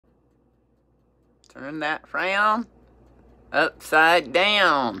Turn that frown upside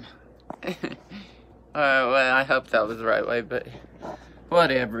down. Well, I hope that was the right way, but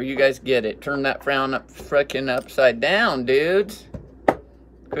whatever. You guys get it. Turn that frown up frickin' upside down, dudes.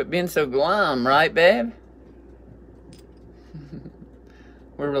 Quit being so glum, right, babe?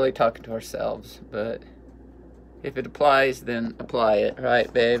 We're really talking to ourselves, but if it applies, then apply it,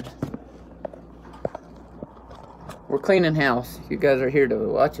 right, babe? We're cleaning house. You guys are here to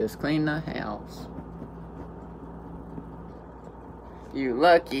watch us clean the house. You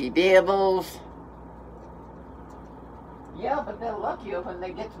lucky devils. Yeah, but they're lucky when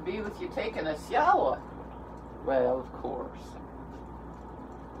they get to be with you taking a shower. Well, of course.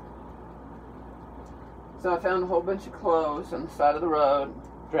 So I found a whole bunch of clothes on the side of the road,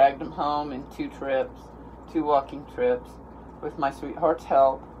 dragged them home in 2 walking trips, with my sweetheart's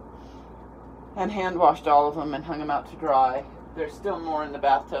help, and hand washed all of them and hung them out to dry. There's still more in the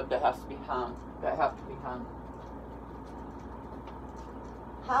bathtub that have to be hung.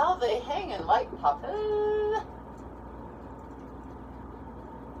 How they hanging like Papa?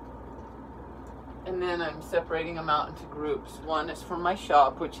 And then I'm separating them out into groups. One is for my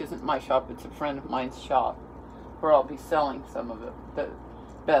shop, which isn't my shop, it's a friend of mine's shop, where I'll be selling some of it, the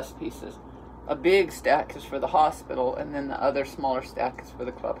best pieces. A big stack is for the hospital, and then the other smaller stack is for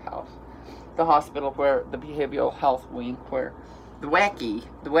the clubhouse. The hospital, where the behavioral health wing, where the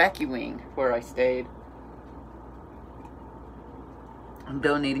wacky wing, where I stayed. I'm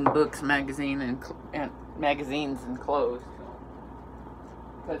donating books, magazines, and clothes,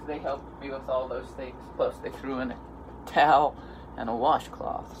 because they helped me with all those things. Plus, they threw in a towel and a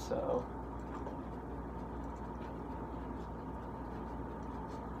washcloth, so.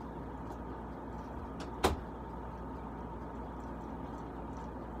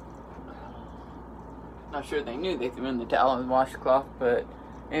 Not sure they knew they threw in the towel and the washcloth, but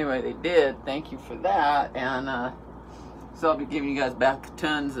anyway, they did. Thank you for that. And so I'll be giving you guys back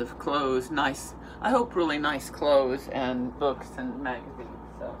tons of clothes, nice, I hope really nice clothes and books and magazines.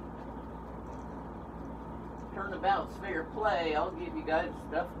 So turnabout's fair play. I'll give you guys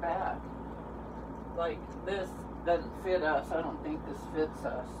stuff back. Like this doesn't fit us. I don't think this fits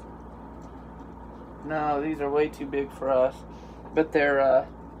us. No, these are way too big for us. But they're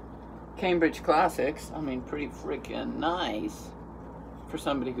Cambridge Classics. I mean, pretty freaking nice for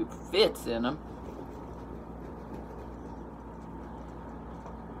somebody who fits in them.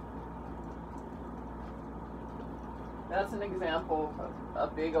 That's an example of a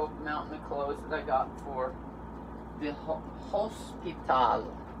big old mountain of clothes that I got for the hospital.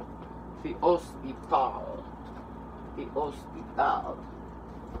 The hospital. The hospital.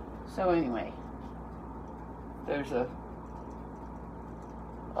 So anyway, there's a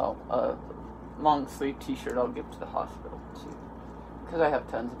long sleeve t-shirt I'll give to the hospital too, because I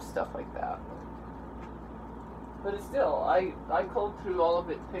have tons of stuff like that. But it's still, I combed through all of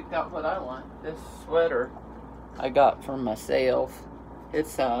it, picked out what I want. This sweater I got from myself.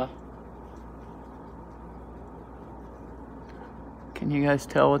 It's can you guys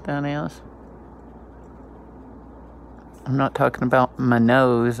tell what that is? I'm not talking about my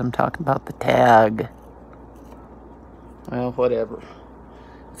nose, I'm talking about the tag. Well, whatever.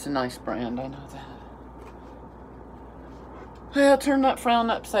 It's a nice brand, I know that. Well, turn that frown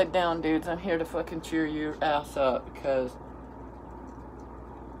upside down, dudes. I'm here to fucking cheer your ass up, because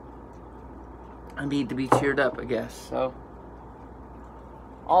I need to be cheered up, I guess. So,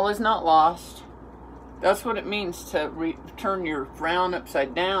 all is not lost. That's what it means to turn your frown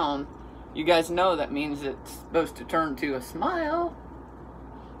upside down. You guys know that means it's supposed to turn to a smile.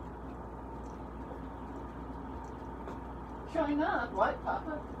 Showing up, what,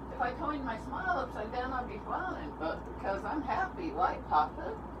 Papa? If I turned my smile upside down, I'd be fine. But because I'm happy, right,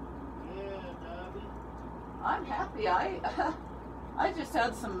 Papa? Yeah, Daddy. I'm happy. I just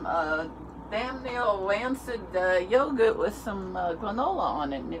had some damn near rancid yogurt with some granola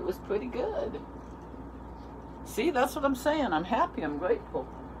on it, and it was pretty good. See, that's what I'm saying. I'm happy. I'm grateful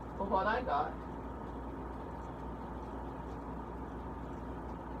for what I got.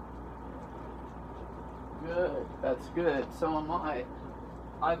 Good. That's good. So am I.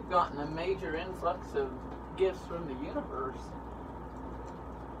 I've gotten a major influx of gifts from the universe.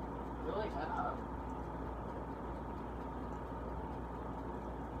 Really have.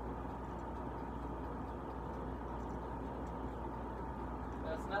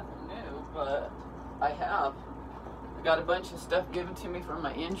 That's nothing new, but I have. I got a bunch of stuff given to me from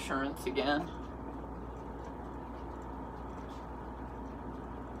my insurance again.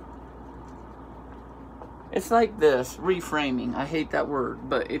 It's like this, reframing. I hate that word,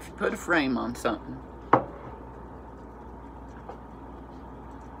 but if you put a frame on something,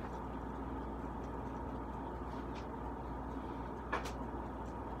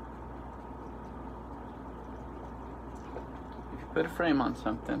 Put a frame on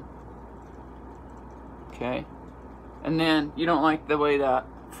something. Okay. And then you don't like the way that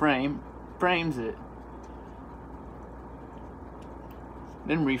frames it.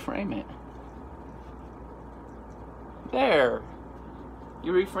 Then reframe it. There.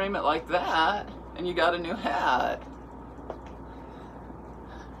 You reframe it like that, and you got a new hat.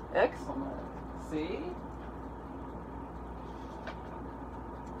 Excellent. See?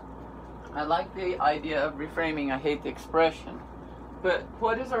 I like the idea of reframing. I hate the expression. But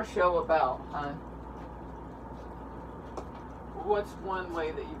what is our show about, huh? What's one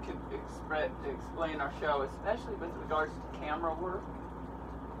way that you could explain our show, especially with regards to camera work?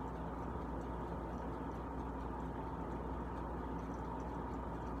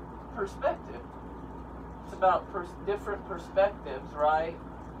 Perspective. It's about different perspectives, right?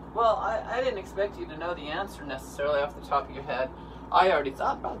 Well, I didn't expect you to know the answer necessarily off the top of your head. I already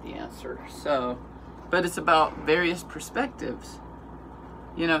thought about the answer, so. But it's about various perspectives.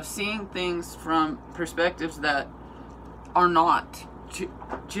 You know, seeing things from perspectives that are not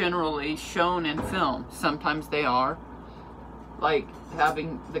generally shown in film. Sometimes they are. Like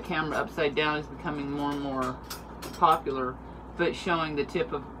having the camera upside down is becoming more and more popular, but showing the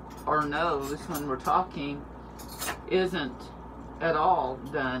tip of our nose when we're talking isn't at all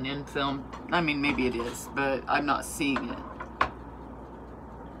done in film. I mean, maybe it is, but I'm not seeing it.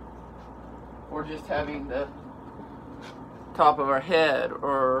 Or just having the top of our head,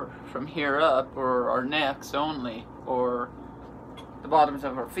 or from here up, or our necks only, or the bottoms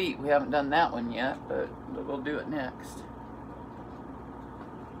of our feet. We haven't done that one yet, but we'll do it next.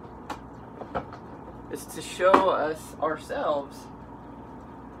 It's to show us ourselves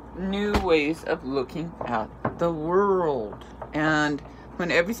new ways of looking at the world. And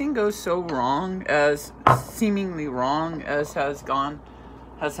when everything goes so wrong, as seemingly wrong as has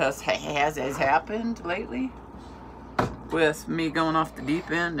happened lately, with me going off the deep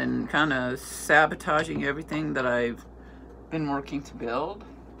end and kind of sabotaging everything that I've been working to build.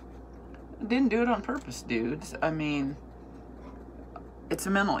 I didn't do it on purpose, dudes. I mean, it's a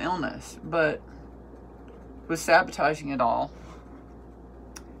mental illness, but with sabotaging it all,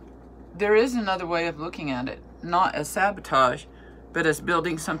 there is another way of looking at it. Not as sabotage, but as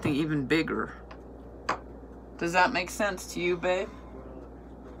building something even bigger. Does that make sense to you, babe?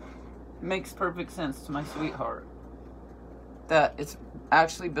 It makes perfect sense to my sweetheart. That it's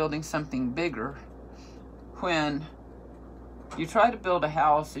actually building something bigger. When you try to build a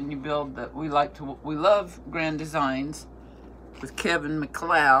house and you build that, we love Grand Designs with Kevin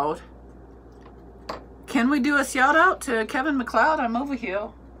MacLeod. Can we do a shout out to Kevin MacLeod? I'm over here.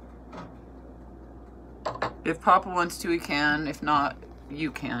 If Papa wants to, he can. If not, you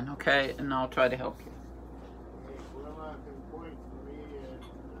can, okay? And I'll try to help you.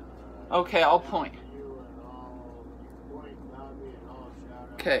 Okay, I'll point.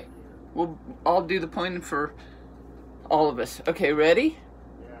 Okay, I'll do the pointing for all of us. Okay, ready?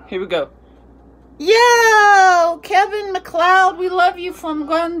 Yeah. Here we go. Yo, Kevin MacLeod, we love you from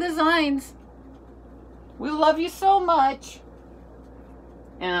Grand Designs. We love you so much.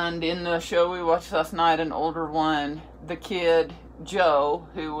 And in the show we watched last night, an older one, the kid, Joe,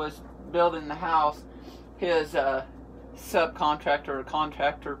 who was building the house, his subcontractor or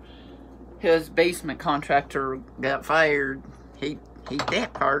contractor, his basement contractor got fired. Hate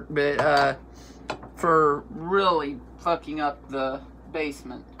that part, but for really fucking up the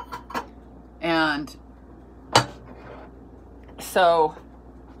basement. And so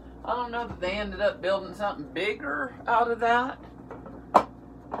I don't know if they ended up building something bigger out of that.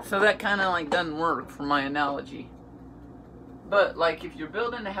 So that kind of like doesn't work for my analogy. But like if you're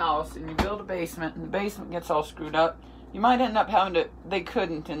building a house and you build a basement and the basement gets all screwed up, you might end up having to, they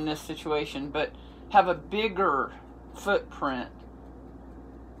couldn't in this situation, but have a bigger footprint,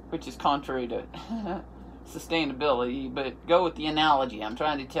 which is contrary to sustainability, but go with the analogy. I'm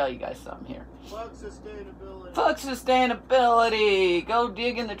trying to tell you guys something here. Fuck sustainability. Fuck sustainability. Go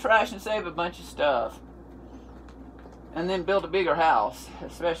dig in the trash and save a bunch of stuff. And then build a bigger house,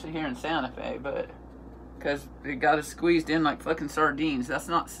 especially here in Santa Fe, but because it got us squeezed in like fucking sardines. That's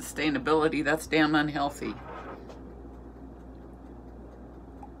not sustainability. That's damn unhealthy.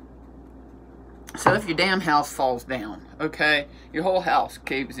 So if your damn house falls down, okay, your whole house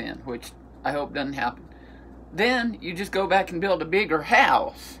caves in, which I hope doesn't happen, then you just go back and build a bigger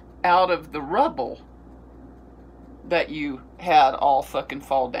house out of the rubble that you had all fucking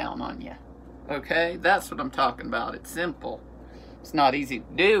fall down on you. Okay, that's what I'm talking about. It's simple. It's not easy to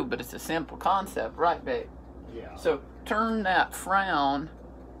do, but it's a simple concept, right, babe? Yeah. So turn that frown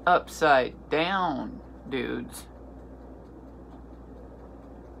upside down, dudes.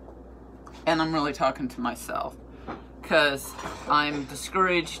 And I'm really talking to myself. because I'm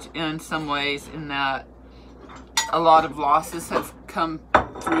discouraged in some ways in that a lot of losses have come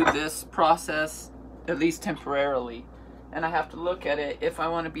through this process, at least temporarily. And I have to look at it, if I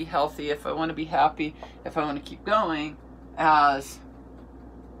want to be healthy, if I want to be happy, if I want to keep going, as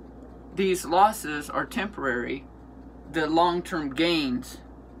these losses are temporary. The long-term gains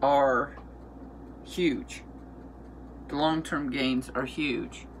are huge. The long-term gains are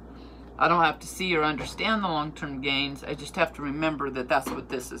huge. I don't have to see or understand the long-term gains. I just have to remember that that's what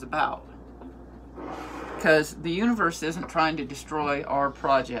this is about. Because the universe isn't trying to destroy our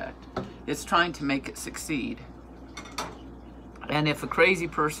project. It's trying to make it succeed. And if a crazy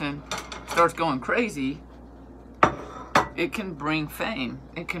person starts going crazy, it can bring fame.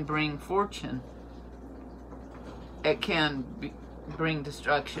 It can bring fortune. It can bring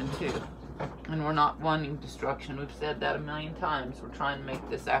destruction too. And we're not wanting destruction. We've said that a million times. We're trying to make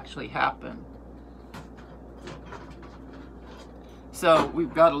this actually happen. So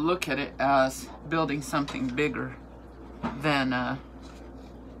we've got to look at it as building something bigger than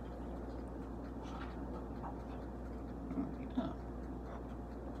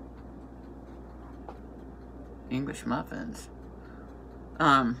English muffins.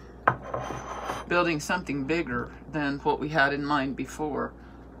 Building something bigger than what we had in mind before,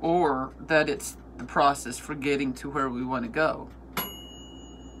 or that it's the process for getting to where we want to go.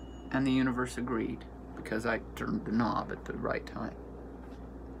 And the universe agreed, because I turned the knob at the right time.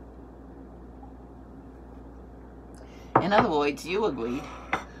 In other words, you agreed.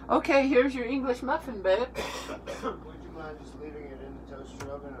 Okay, here's your English muffin, babe. Would you mind just leaving it in the toaster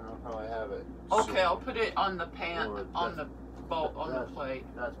oven, and I'll probably have it Okay, soon. I'll put it on the pan, Or on the bowl, on the that's- plate.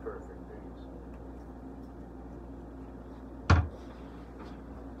 That's perfect, thanks.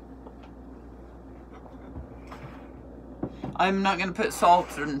 I'm not gonna put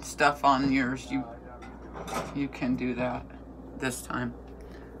salt and stuff on yours. You can do that this time.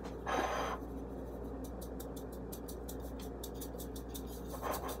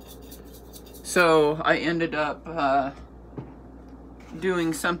 So I ended up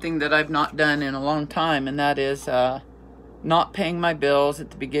doing something that I've not done in a long time, and that is not paying my bills at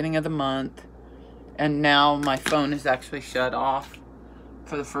the beginning of the month. And now my phone is actually shut off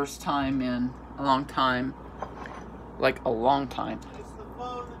for the first time in a long time. Like a long time. It's the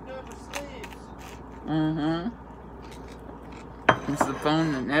phone that never sleeps. Mm-hmm. It's the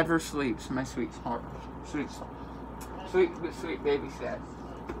phone that never sleeps, my sweet heart. Sweet, sweet baby says.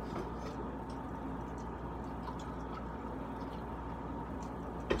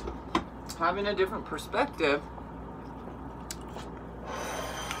 Having a different perspective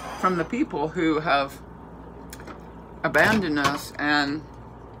from the people who have abandoned us, and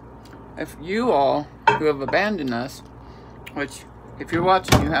if you all who have abandoned us, which if you're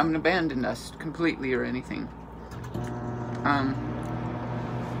watching, you haven't abandoned us completely or anything,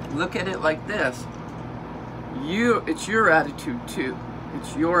 look at it like this. It's your attitude too.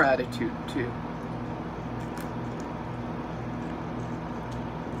 It's your attitude too.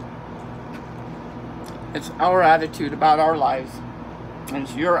 It's our attitude about our lives, and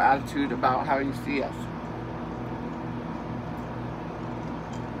it's your attitude about how you see us.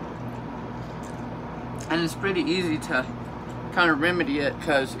 And it's pretty easy to kind of remedy it,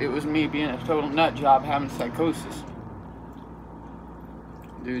 because it was me being a total nut job having psychosis.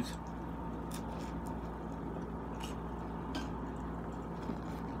 Dudes.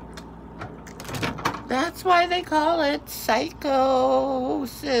 That's why they call it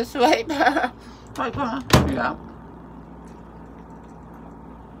psychosis, right? Yeah.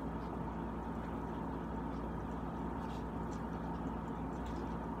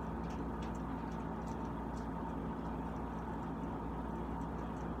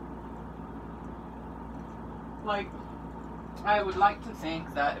 Like, I would like to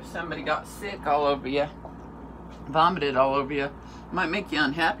think that if somebody got sick all over you, vomited all over you, it might make you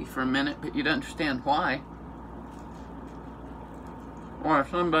unhappy for a minute, but you'd understand why. Or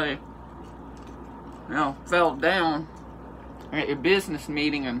if somebody, you know, fell down at your business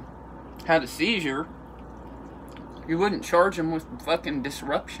meeting and had a seizure, you wouldn't charge them with fucking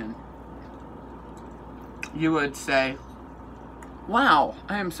disruption. You would say, wow,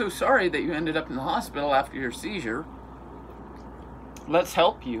 I am so sorry that you ended up in the hospital after your seizure. Let's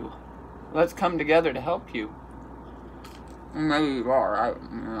help you. Let's come together to help you. Maybe you are,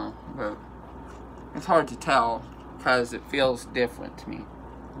 you know, but it's hard to tell because it feels different to me,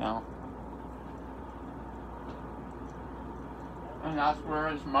 you know. And that's where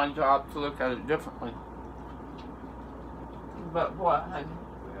it's my job to look at it differently. But what, honey?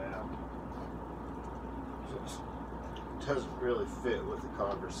 Yeah. Just doesn't really fit with the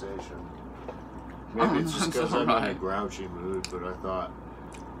conversation. Maybe it's just because I'm in a alright. grouchy mood, but I thought,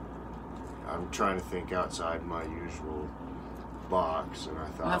 I'm trying to think outside my usual box, and I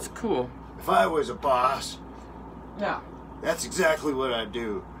thought, That's cool. if I was a boss, Yeah. that's exactly what I'd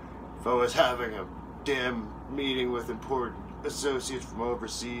do. If I was having a damn meeting with important associates from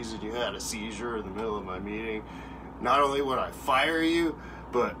overseas and you had a seizure in the middle of my meeting, not only would I fire you,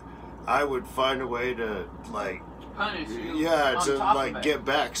 but I would find a way to, like, Punish you. yeah, on to top like of it. get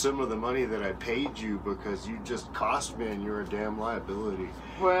back some of the money that I paid you because you just cost me and you're a damn liability.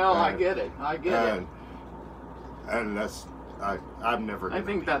 Well, I And- get it. I get it. And that's I'm never gonna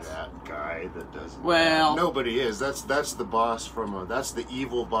think be that's- that guy that does. Well- nobody is. That's the boss from a. That's the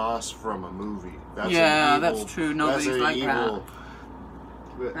evil boss from a movie. That's Yeah, an evil, that's true. Nobody's that's an like evil,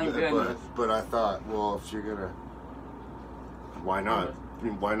 Thank goodness. but I thought, well, if you're gonna, why not?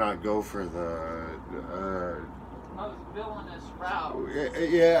 Why not go for the? Most villainous route.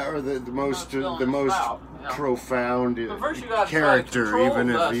 Yeah, or the most villainous route, yeah. profound But first you gotta try to character,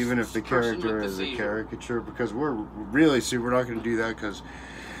 control even if the person character with the is a seizure. caricature, because we're really we're not going to do that because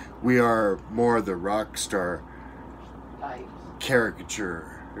we are more the rock star Types. caricature.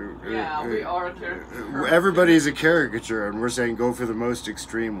 Yeah, we are a caricature. Everybody's a caricature, and we're saying go for the most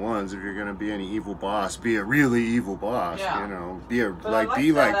extreme ones. If you're going to be any evil boss, be a really evil boss. Yeah. You know, be a But I like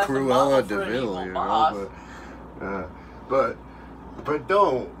be that like as a Cruella model for an DeVille. evil You boss. know, but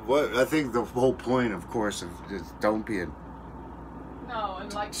don't. What I think the whole point, of course, is don't be a. No,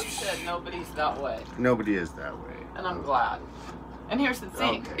 and like you said, nobody's that way. Nobody is that way. And I'm glad. And here's the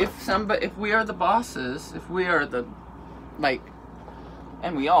thing: Okay. if we are the bosses, if we are the, like,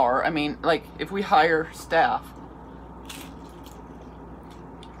 and we are. I mean, like, if we hire staff,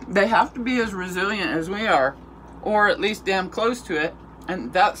 they have to be as resilient as we are, or at least damn close to it,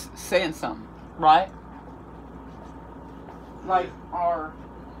 and that's saying something, right? Like our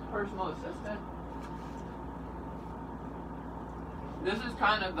personal assistant. This is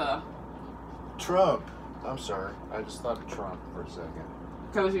kind of the. Trump. I'm sorry. I just thought of Trump for a second.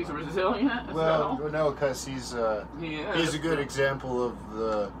 Because he's resilient? Is Well, that all? no, because he's a good example of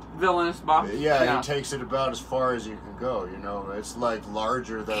the. Villainous boss. Yeah, he takes it about as far as you can go. You know, it's like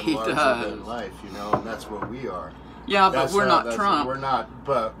larger than He does. than life. You know, and that's what we are. Yeah, but That's we're how- not Trump.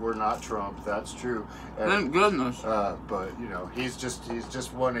 We're not Trump. That's true. And, Thank goodness. but you know, he's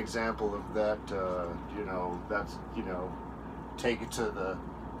just one example of that. You know, that's take it to the.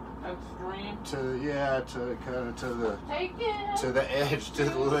 Extreme. To kind of Take it. to the edge, to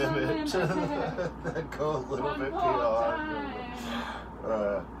the limit, that go a little One bit more beyond.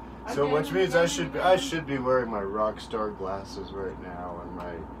 time. So Again which and means again I and should be wearing my rock star glasses right now and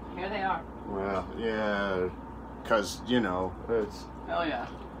my Here they are. well yeah, because you know it's Hell yeah.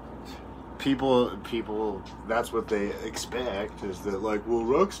 people that's what they expect is that like well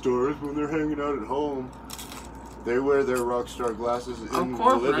rock stars when they're hanging out at home. They wear their rock star glasses in Of the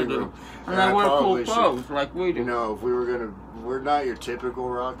course they living do. room. And they wear cool probably should- clothes like we do. You know, if we're not your typical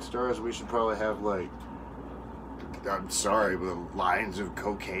rock stars. We should probably have like, I'm sorry, but lines of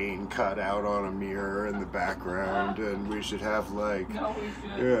cocaine cut out on a mirror in the background, and we should have like. No, we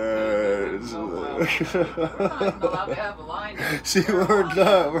should. Yeah. We should so well. We're not even allowed to have a line. See, we're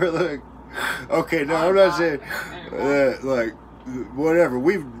not. We're like, okay, no, I'm not saying, like, whatever.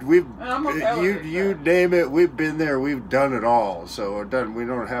 We've I'm okay with you it. name it. We've been there. We've done it all. So we're done. We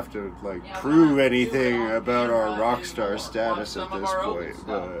don't have to like Yeah, prove we're not doing anything it on about camera our rock star anymore. status Watch at some this of our old point.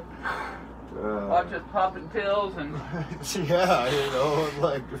 stuff. But Watch us popping pills and yeah, you know,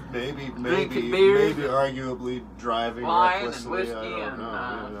 like maybe Drinking beers arguably driving wine and recklessly. whiskey I don't and,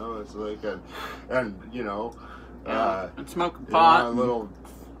 know. You know, it's like and you know. and smoking You know, pot. little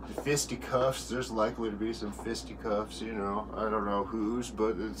fisticuffs. There's likely to be some fisticuffs. You know, I don't know whose,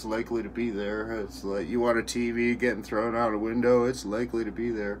 but it's likely to be there. It's like you want a TV getting thrown out a window. It's likely to be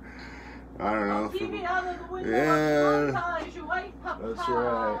there. I don't know. TV out of the window. Yeah. Montage, you white papa. That's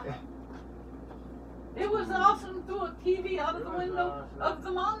right. It was awesome. Threw a TV out of the window of the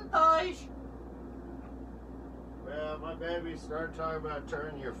montage. Well, my baby started talking about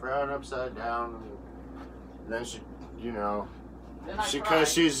turning your frown upside down, and then she, you know, Then I cried.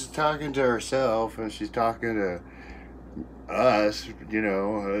 because she's talking to herself and she's talking to us, you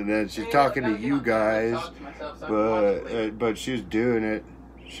know, and then she's Hey, talking I to gotta you get on camera and guys, talk to myself so I can watch it later. but she's doing it.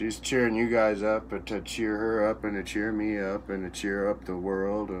 She's cheering you guys up, but to cheer her up and to cheer me up and to cheer up the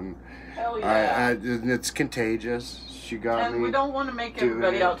world, and Hell yeah. it's contagious. She got And me. we don't want to make doing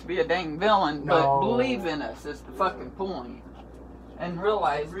everybody it. out to be a dang villain, but No. believe in us is the fucking point. And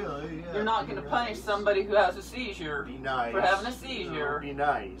realize Really, yeah, you're not be going to punish nice. somebody who has a seizure Be nice. for having a You know, seizure. be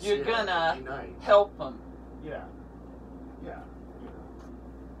nice. You're yeah, gonna be nice. help them. Yeah. Yeah.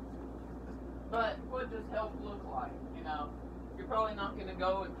 But what does help look like? You know, you're probably not going to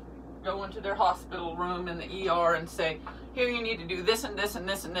go into their hospital room in the ER and say, here, you need to do this and this and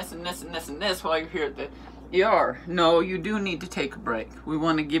this and this and this and this and this while you're here at the ER. No, you do need to take a break. We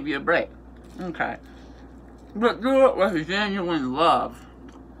want to give you a break. Okay. But do it with genuine love.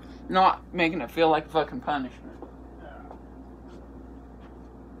 Not making it feel like fucking punishment.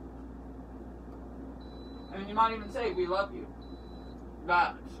 And you might even say, we love you.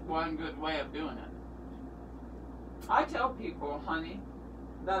 That's one good way of doing it. I tell people, honey,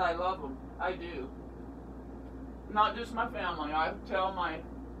 that I love them. I do. Not just my family. I tell my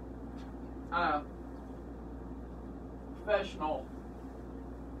professional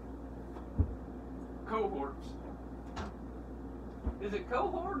cohorts. Is it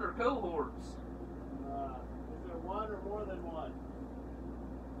cohort or cohorts? Is there one or more than one?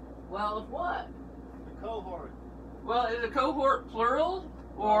 Well, of what? The cohort. Well, is a cohort plural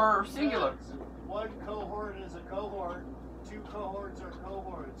or singular? One cohort is a cohort. Two cohorts are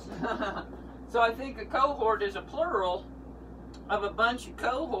cohorts. So I think a cohort is a plural of a bunch of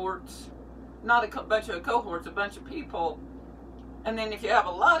cohorts. Not a bunch of cohorts, a bunch of people. And then if you have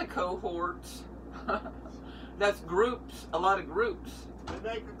a lot of cohorts, that's groups, a lot of groups. They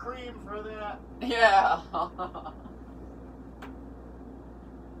make a cream for that. Yeah.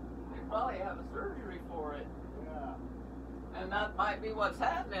 They probably have a surgery for it. Yeah. And that might be what's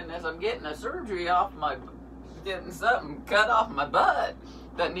happening as I'm getting a surgery off my, getting something cut off my butt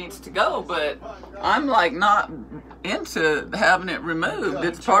that needs to go, but I'm like not into having it removed.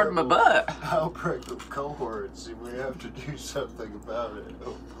 It's part of my butt. Outbreak of cohorts. We have to do something about it.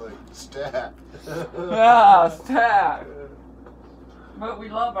 Like stat. Yeah, stat. But we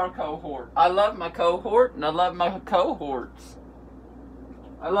love our cohort. I love my cohort and I love my cohorts.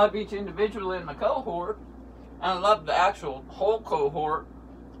 I love each individual in my cohort. And I love the actual whole cohort.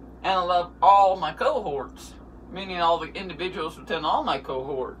 And I love all my cohorts. Meaning all the individuals within all my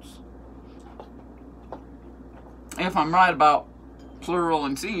cohorts. If I'm right about plural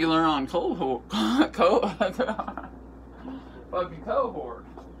and singular on cohort. Fucking cohort.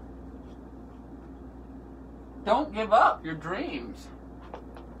 Don't give up your dreams.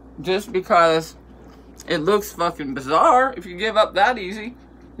 Just because it looks fucking bizarre, if you give up that easy,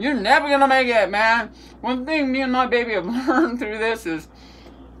 you're never gonna make it, man. One thing me and my baby have learned through this is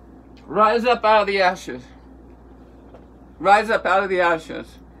rise up out of the ashes. Rise up out of the ashes.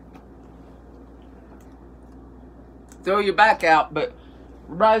 Throw your back out, but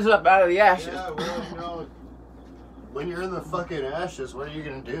rise up out of the ashes. Yeah, well, you know, when you're in the fucking ashes, what are you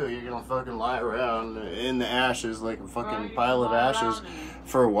gonna do? You're gonna fucking lie around in the ashes like a fucking pile of ashes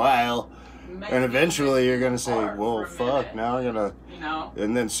for a while. And eventually you're gonna say, well, fuck, now I'm gonna,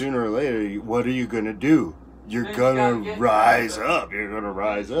 and then sooner or later, what are you gonna do? You're gonna rise up. You're gonna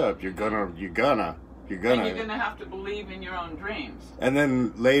rise up. You're gonna. And you're gonna have to believe in your own dreams. And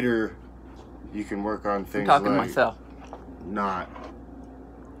then later, you can work on things I'm talking like to myself. Not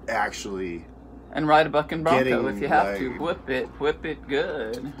actually. And ride a bucking bronco if you have to. Whip it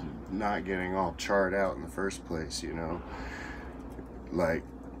good. Not getting all charred out in the first place, you know. Like.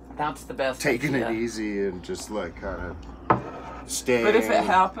 That's the best. Taking it easy and just like kind of staying. But if it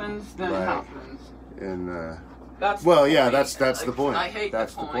happens, then it happens. And that's well, yeah, that's the point. I hate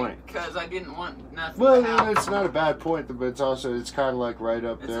that's the point because I didn't want nothing. Well, to happen. it's not a bad point, but it's also it's kind of like right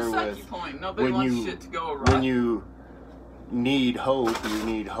up there with. It's a sucky point. Nobody wants shit to go right. When you need hope, you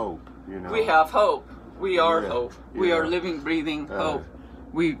need hope. You know. We have hope. We are hope. We are living, breathing hope.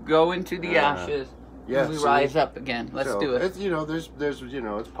 We go into the ashes. Yeah, and we rise up again. Let's do it. It's, you know, there's you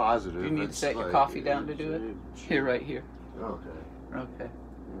know, it's positive. You need to set your coffee down to do it? Here, right here. Okay. Okay.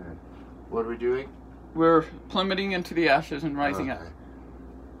 Yeah. What are we doing? We're plummeting into the ashes and rising up.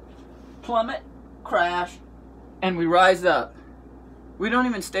 Plummet, crash, and we rise up. We don't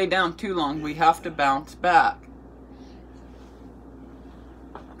even stay down too long. We have to bounce back.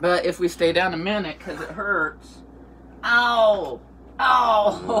 But if we stay down a minute because it hurts, ow,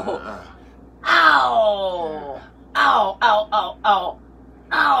 ow. Ow! Ow, ow, ow, ow.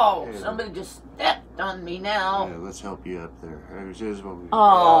 Ow! Hey, somebody just stepped on me now. Yeah, let's help you up there. Here's what we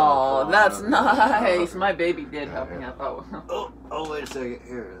oh, that's nice. My baby did help me up. Oh, wait a second.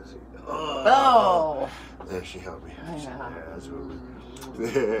 Here. Oh. There, she helped me. Yeah. That's what we,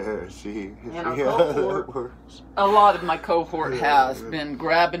 there, she. And our cohort, a lot of my cohort has been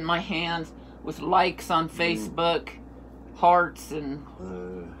grabbing my hands with likes on Facebook. Hearts and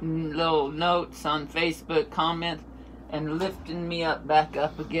little notes on Facebook, comments, and lifting me up back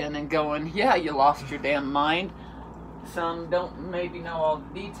up again and going, yeah, you lost your damn mind. Some don't maybe know all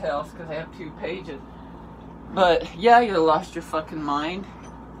the details because I have 2 pages. But yeah, you lost your fucking mind.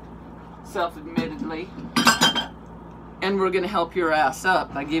 self-admittedly. And we're going to help your ass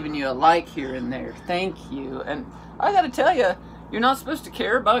up by giving you a like here and there. Thank you. And I got to tell you, you're not supposed to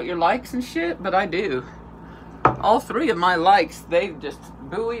care about your likes and shit, but I do. All 3 of my likes, they just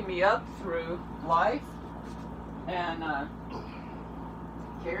buoy me up through life and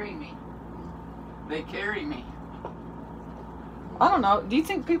carry me. They carry me. I don't know. Do you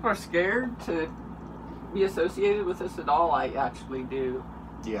think people are scared to be associated with us at all? I actually do.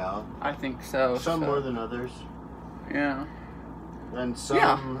 Yeah. I think so. Some more than others. Yeah. And some,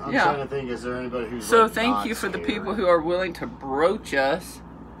 I'm trying to think, is there anybody who's so like, thank not you for scared? the people who are willing to broach us.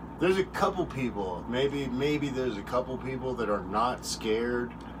 There's a couple people, maybe there's a couple people that are not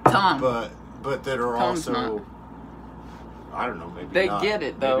scared, Tom. but that are Tom's also, not. I don't know, maybe they not, get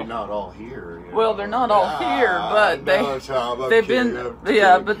it though. Maybe not all here. You know? Well, they're not all here, but they've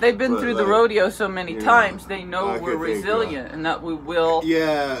been through the rodeo so many times. They know we're resilient and that we will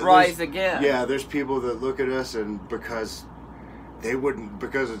rise again. Yeah, there's people that look at us and because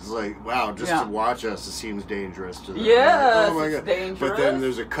it's like, wow, just to watch us, it seems dangerous to them. Yes, like, oh my it's God. dangerous. But then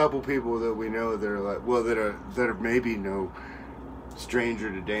there's a couple people that we know that are like, well, that are maybe no stranger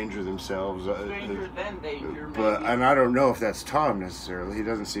to danger themselves. Stranger than danger, but maybe. And I don't know if that's Tom necessarily. He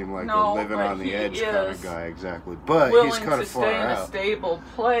doesn't seem like a living on the edge kind of guy exactly. But he's kind of far out. Willing to stay in a stable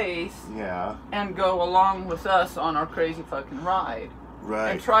place. Yeah. And go along with us on our crazy fucking ride.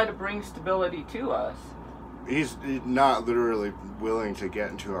 Right. And try to bring stability to us. He's not literally willing to get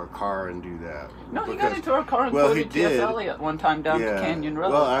into our car and do that. No, he got into our car and quoted T.S. did. Eliot one time down to Canyon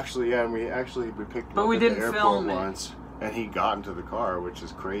Road. Well, actually, and we picked him up at the airport once. And he got into the car, which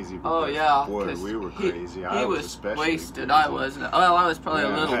is crazy. Because, boy, we were crazy. I was especially wasted. crazy. I wasn't. Well, I was probably a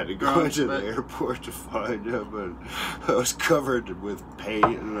little I had to go into the airport to find him, and I was covered with paint,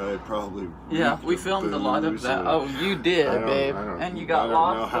 and I probably we filmed a lot of that. Oh, you did, babe. And you got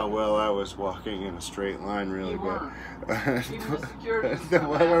lost. I don't know how well I was walking in a straight line, really, but I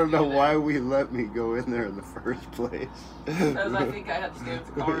don't know why we let me go in there in the first place. Because I think I had to stay with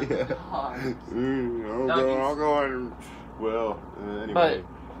the car. I'll go in. Well, anyway,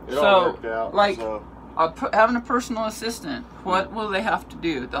 but, it all worked out. Like, having a personal assistant, what will they have to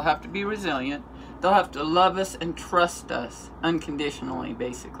do? They'll have to be resilient. They'll have to love us and trust us unconditionally,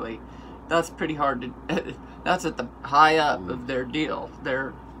 basically. That's pretty hard to... That's at the high up of their deal.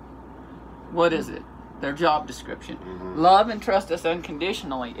 What is it? Their job description. Love and trust us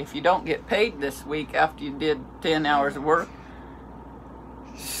unconditionally. If you don't get paid this week after you did 10 hours of work,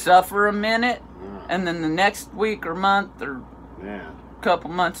 suffer a minute, and then the next week or month or a couple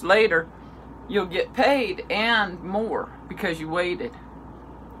months later, you'll get paid and more because you waited.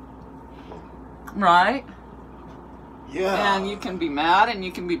 Right? Yeah. And you can be mad and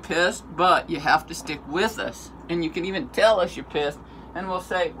you can be pissed, but you have to stick with us. And you can even tell us you're pissed, and we'll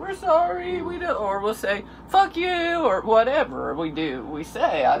say, we're sorry, we do, or we'll say, fuck you, or whatever we do. We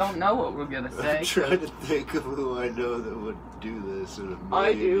say, I don't know what we're going to say. I'm trying to think of who I know that would do this in a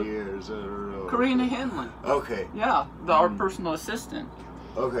million years. I don't know. Corina Henley. Okay. Yeah, our personal assistant.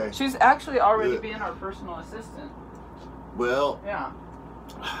 Okay. She's actually already been our personal assistant. Well. Yeah.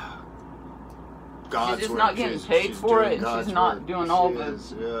 God's she's just not getting paid for it, and she's not doing all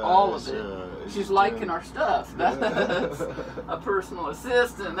of it. She's liking our stuff. That's a personal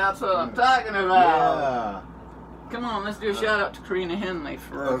assistant. That's what I'm talking about. Yeah. Come on, let's do a shout out to Corina Henley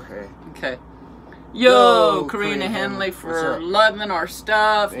for. Okay. Yo, Corina Henley for loving our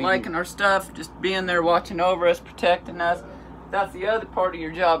stuff, liking our stuff, just being there, watching over us, protecting us. That's the other part of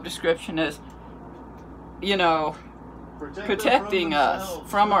your job description is, you know, protecting us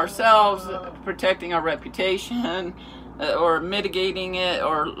from ourselves, protecting our reputation, or mitigating it,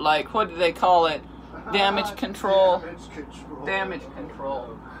 or like, what do they call it? Damage control. Damage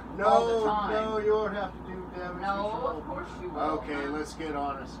control. No, all the time. No, you won't have to do damage control. No, of course you will. Okay, let's get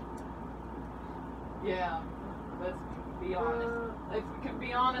honest. Yeah, let's be honest. If we can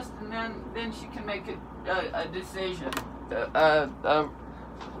be honest, and then she can make a decision. A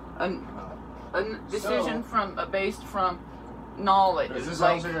decision based from knowledge. Is this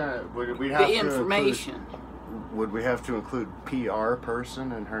like also gonna, the information. Would we have to include PR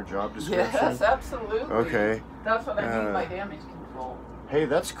person in her job description? Yes, absolutely. Okay. That's what I mean by damage control. Hey,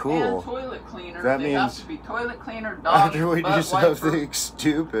 that's cool. And toilet cleaner. That they means have to be toilet cleaner, dog after we do something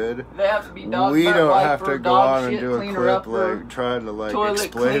stupid, they have to be dog we don't wiper, have to go on and do a clip like trying to like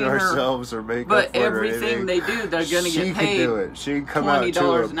explain cleaner, ourselves or make but up for it or anything. everything they do, they're gonna get paid. She can do it. She can come out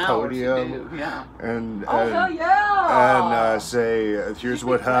to a podium and say, "Here's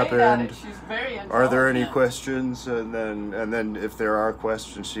what happened. Are there any questions?" And then if there are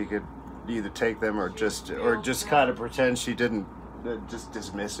questions, she could either take them or just kind of pretend she didn't just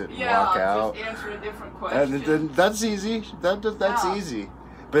dismiss it and Yeah, walk out. just answer a different question. And then that's easy. That's Yeah. easy.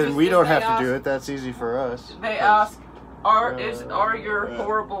 But Just we if don't they have ask- to do it. That's easy for us. They ask, are your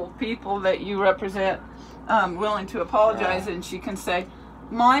horrible people that you represent willing to apologize? And she can say,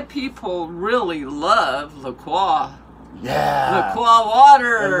 my people really love La Croix. Yeah. La Croix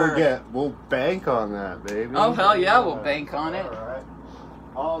water. And we'll bank on that, baby. Oh, hell yeah, we'll bank on it. All right.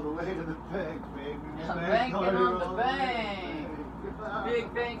 All the way to the bank, baby. We'll Banking on the all bank.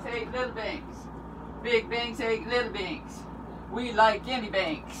 Big banks hate little banks. Big banks hate little banks. We like any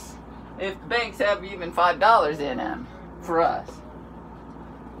banks. If the banks have even $5 in them for us.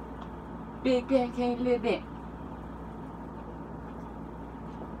 Big bank hate little bank.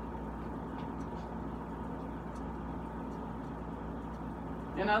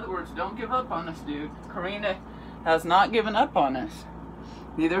 In other words, don't give up on us, dude. Corina has not given up on us.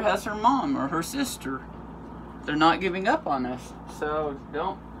 Neither has her mom or her sister. They're not giving up on us. So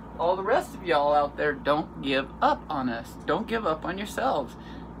don't, all the rest of y'all out there, don't give up on us. Don't give up on yourselves.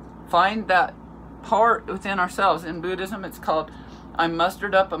 Find that part within ourselves. In Buddhism, it's called, I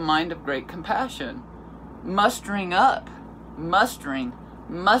mustered up a mind of great compassion. Mustering up. Mustering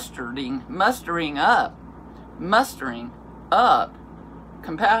up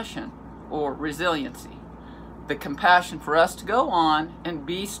compassion or resiliency. The compassion for us to go on and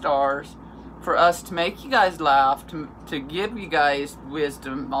be stars, for us to make you guys laugh, to give you guys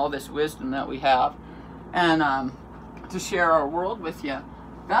wisdom, all this wisdom that we have, and to share our world with you.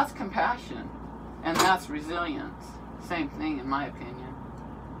 That's compassion, and that's resilience. Same thing, in my opinion.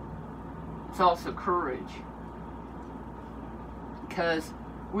 It's also courage, because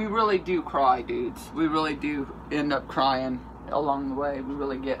we really do cry, dudes. We really do end up crying along the way. We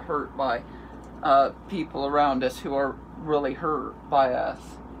really get hurt by people around us who are really hurt by us.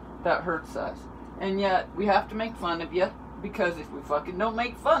 That hurts us. And yet, we have to make fun of you, because if we fucking don't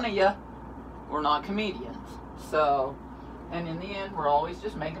make fun of you, we're not comedians. So, and in the end, we're always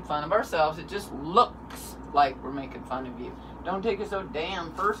just making fun of ourselves. It just looks like we're making fun of you. Don't take it so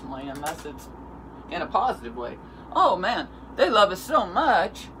damn personally unless it's in a positive way. Oh man, they love us so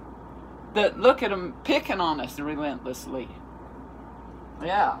much that look at them picking on us relentlessly.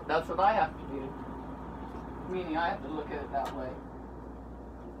 Yeah, that's what I have to do. Meaning I have to look at it that way.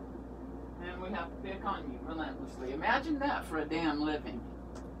 And we have to pick on you relentlessly. Imagine that for a damn living.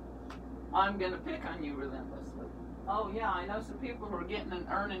 I'm going to pick on you relentlessly. Oh yeah, I know some people who are getting and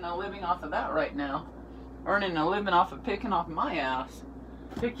earning a living off of that right now. Earning a living off of picking off my ass.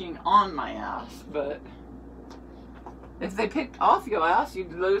 Picking on my ass. But if they picked off your ass,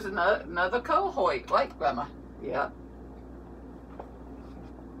 you'd lose another cohort like Grandma. Yeah.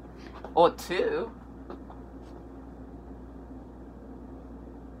 Or two.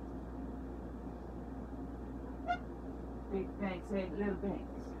 Big banks hate little banks.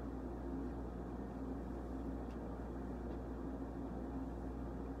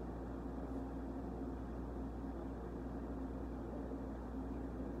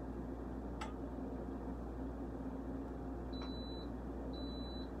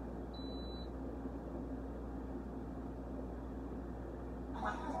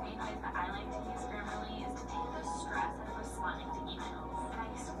 One of the statements that I like to use formally is to take the stress of responding to emails. And I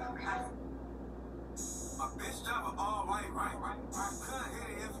used to procrastinate. A bitch driver all white, right? Couldn't hit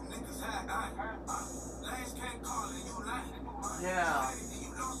it if niggas had eye. Lanes can't call it, you lie. Yeah. You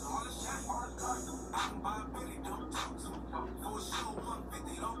lost all the shot. I can buy a Billy, don't talk to me. For a show,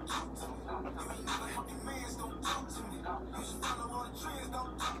 150, don't talk to me. You ain't never help your mans, don't talk to me. You should follow all the trends,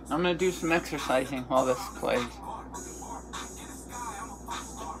 don't talk to me. I'm going to do some exercising while this plays.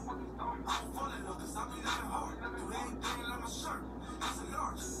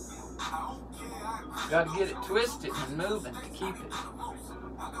 Got to get it twisted and moving to keep it.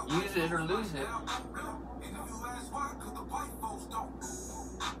 Use it or lose it.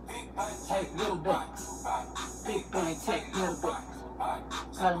 Take little banks. Big banks take little banks.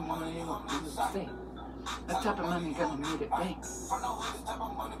 I don't want anyone to lose a thing. That type of money gonna need it bank.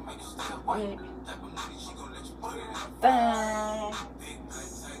 Big. Bang.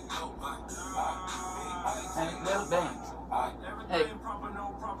 And little banks. Hey.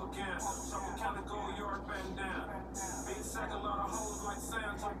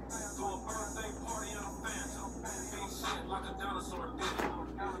 Like a dinosaur did. And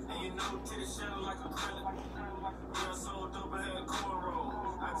you know titties shining like acrylic. Yeah, so dope I had cornrow.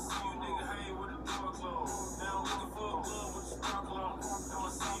 I can see you nigga hang with the door closed. Now I'm looking for a glove with the sparkle on it. Now my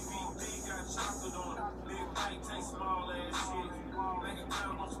CBD got chocolate on it. Big bank take small ass shit. Bank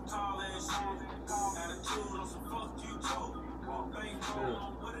account on some tall ass shit. Attitude on some fuck you too. Bank roll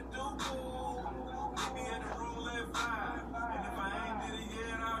on what it do. Meet me at the roulette 5. And if I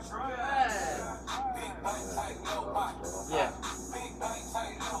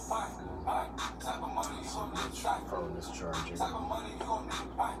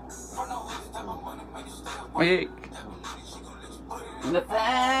Weak. The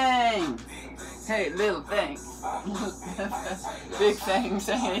thing. Hey, little thing. Big thing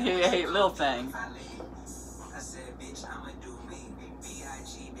saying, hey, little thing.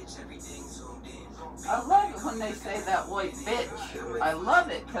 I love it when they say that word, bitch. I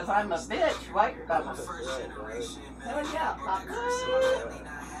love it because I'm a bitch, right? Hell yeah.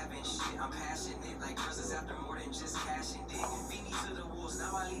 I'm passionate like verses after more than just cashing dick. Beanie to the wolves,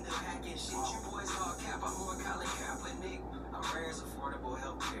 now I lead the pack and shit. You boys all cap, I'm more Colin Kaepernick. I'm rare as affordable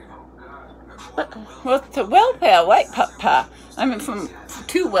healthcare. What's the welfare? Wait, papa. I mean, from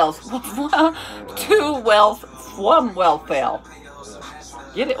two wealth, one welfare.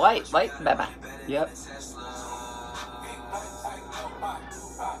 Get it? Wait, baby. Yep.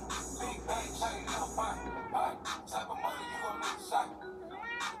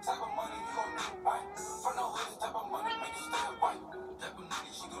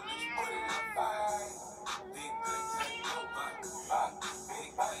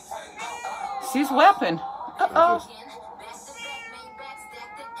 She's weapon. Uh-oh.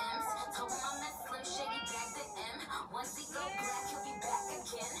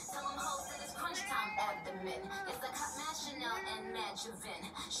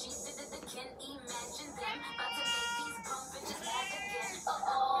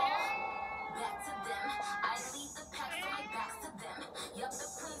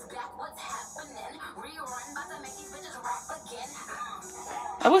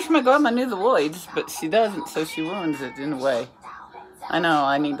 I wish my grandma knew the words, but she doesn't, so she ruins it in a way. I know,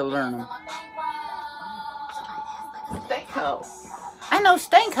 I need to learn them. Stanko. I know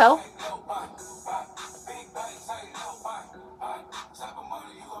Stanko.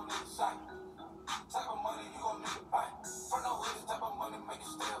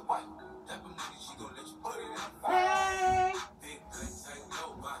 Hey.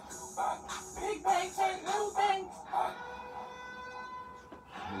 Big things and little things.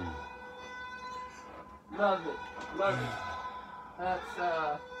 Love it. Love it.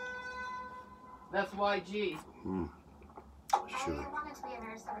 That's YG. Sure. I wanted to be a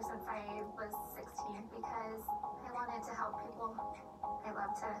nurse ever since I was 16 because I wanted to help people. I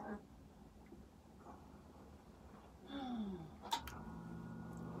loved it.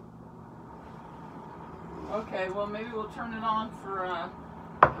 Okay, well maybe we'll turn it on for a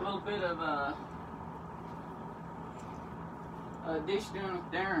little bit of dish doing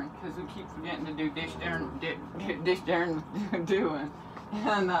with Darren, because we keep forgetting to do dish Darren doing,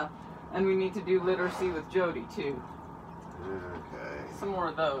 and we need to do literacy with Jody too. Okay. Some more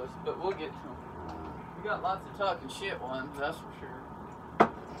of those, but we'll get to them. We got lots of talking shit ones, that's for sure.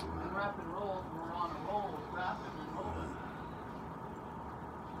 And rap and roll, we're on a roll with rapping and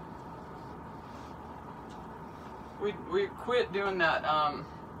rolling. We quit doing that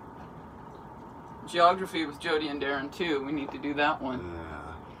geography with Jody and Darren too. We need to do that one.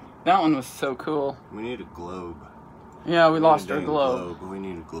 Yeah. That one was so cool. We need a globe. Yeah, we lost our globe. We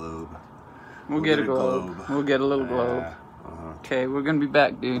need a globe. We'll get a globe. We'll get a little globe. Okay, we're gonna be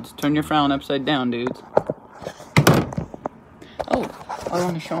back, dudes. Turn your frown upside down, dudes. Oh, I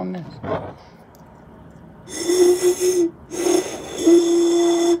want to show them this.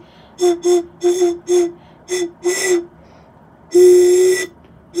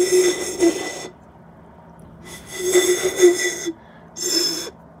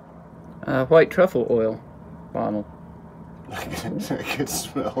 White truffle oil bottle. I can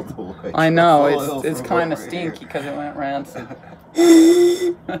smell the white. I know, oil it's from kind of over stinky here. because it went rancid.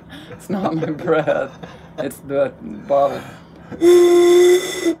 It's not my breath, it's the bottle.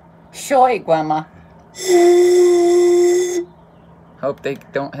 Shoy, Grandma. Hope they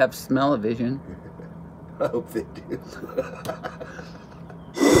don't have smell-o-vision. I hope they do.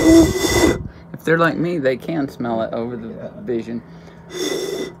 If they're like me, they can smell it over the vision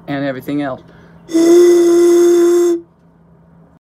and everything else.